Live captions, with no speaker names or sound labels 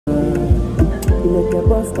You make a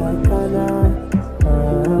boss like Kana.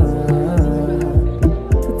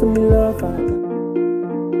 To me love.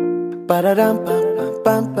 Ba-da-dam, pam, pam,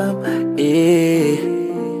 pam, pam, yeah.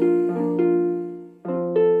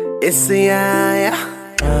 It's Iyanya.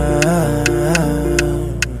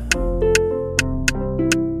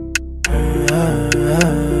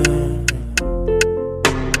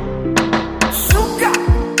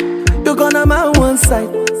 You gonna my one side.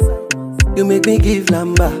 You make me give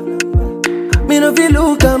lamba. Me no feel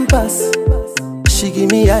look and pass. She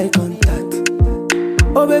give me eye contact.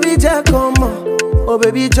 Oh baby Jack, come on. Oh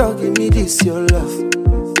baby Jack, give me this your love.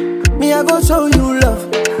 Me I go show you love.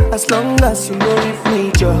 As long as you know with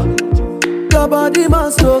me, Joe. Your body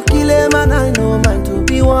must go kill him, and I know mine to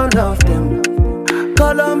be one of them.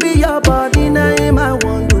 Columbia body name, I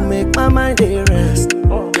want to make my mind a rest.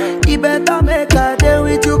 You better make a day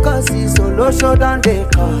with you, cause it's solo show than they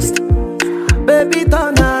cost. Baby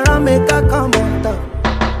turn around, make a come on top.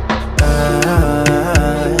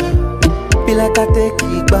 Feel like I take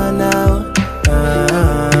it by now.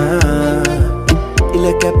 You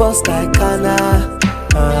like a boss like Kana.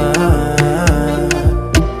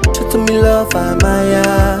 To me love,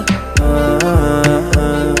 Amaya.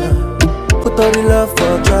 Put all the love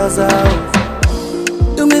for trousers.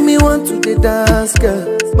 You make me want to the dance,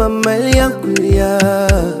 girl. Mama Yankulia.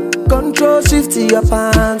 Control shift to your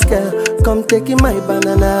pants, girl. Come taking my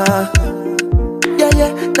banana. Yeah,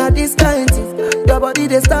 yeah, now this kind thing. Your body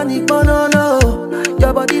they stand it, bono, no.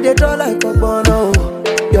 Your body they draw like a bono.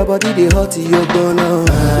 Your body they hot to your bono.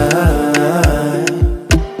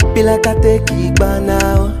 Feel like I take it by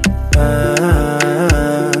now.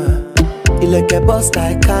 You like a boss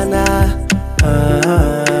like Kana.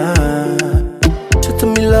 To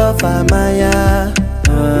me love, Amaya.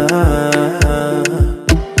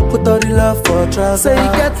 Put all the love for trust. Say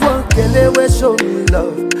you get one girl, we show me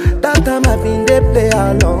love. That time I been they play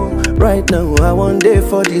along. Right now I want day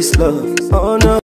for this love. Oh no.